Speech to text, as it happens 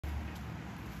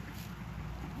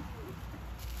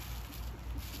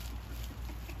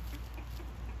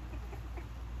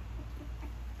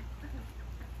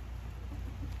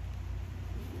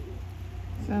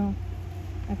So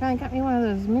I finally got me one of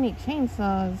those mini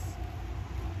chainsaws,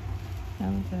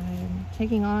 and I'm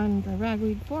taking on the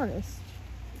ragweed forest.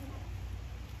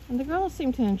 And the girls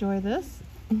seem to enjoy this.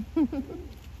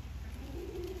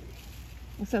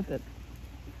 Except that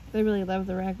they really love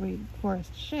the ragweed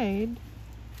forest shade.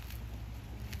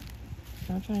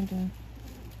 So I'm trying to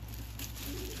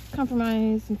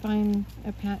compromise and find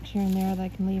a patch here and there that I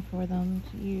can leave for them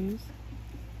to use.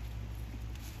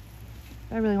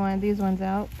 I really wanted these ones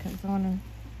out because I want to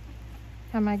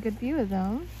have my good view of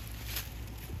them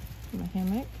in my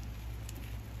hammock.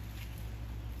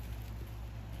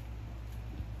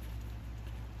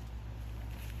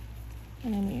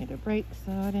 And I needed a break,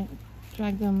 so I didn't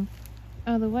drag them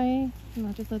out of the way, and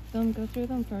I'll just let them go through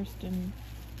them first. And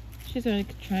she's going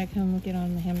to try to come get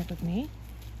on the hammock with me.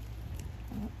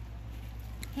 Oh.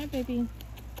 Hi, baby. You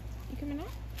coming out?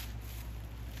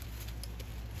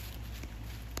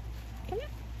 Come out.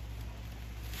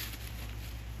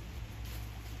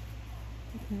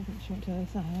 Okay, I think she went to the other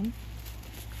side.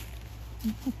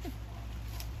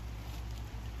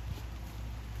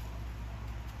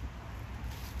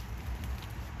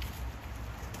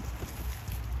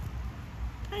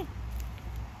 Hi.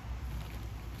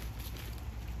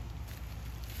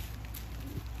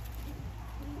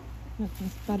 Got some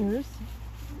sputters.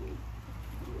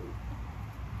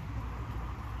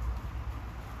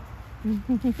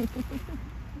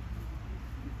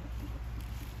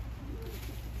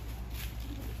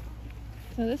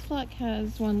 So this flock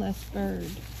has one less bird.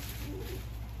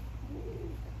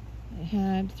 It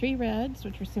had 3 reds,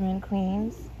 which were cinnamon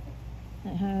queens.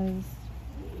 It has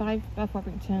 5 Buff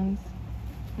Orpingtons,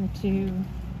 and 2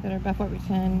 that are Buff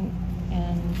Orpington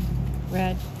and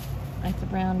red, like the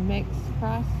brown mix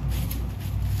cross.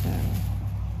 So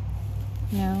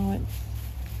now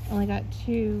it's only got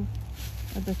 2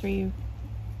 of the 3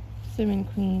 cinnamon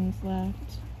queens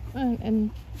left,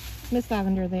 and Miss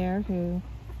Lavender there, who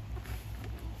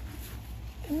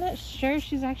I'm not sure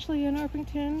she's actually an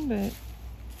Orpington, but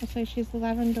I'll say she's the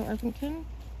Lavender Orpington.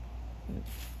 But,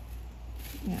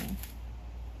 yeah,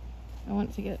 I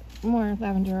want to get more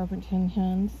Lavender Orpington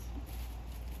hens.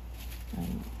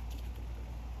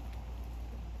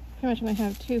 Pretty much I'm going to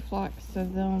have 2 flocks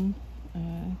of them,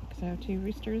 because I have 2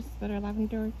 roosters that are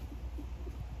Lavender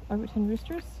Orpington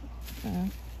roosters. So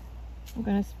I'm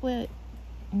going to split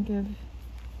and give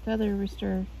the other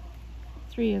rooster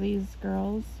 3 of these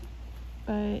girls.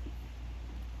 But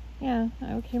yeah,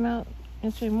 I came out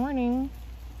yesterday morning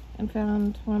and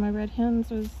found one of my red hens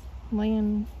was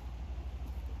laying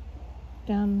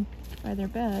down by their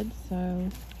bed, so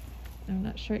I'm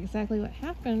not sure exactly what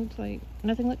happened. Like,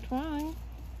 nothing looked wrong.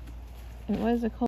 It was a cold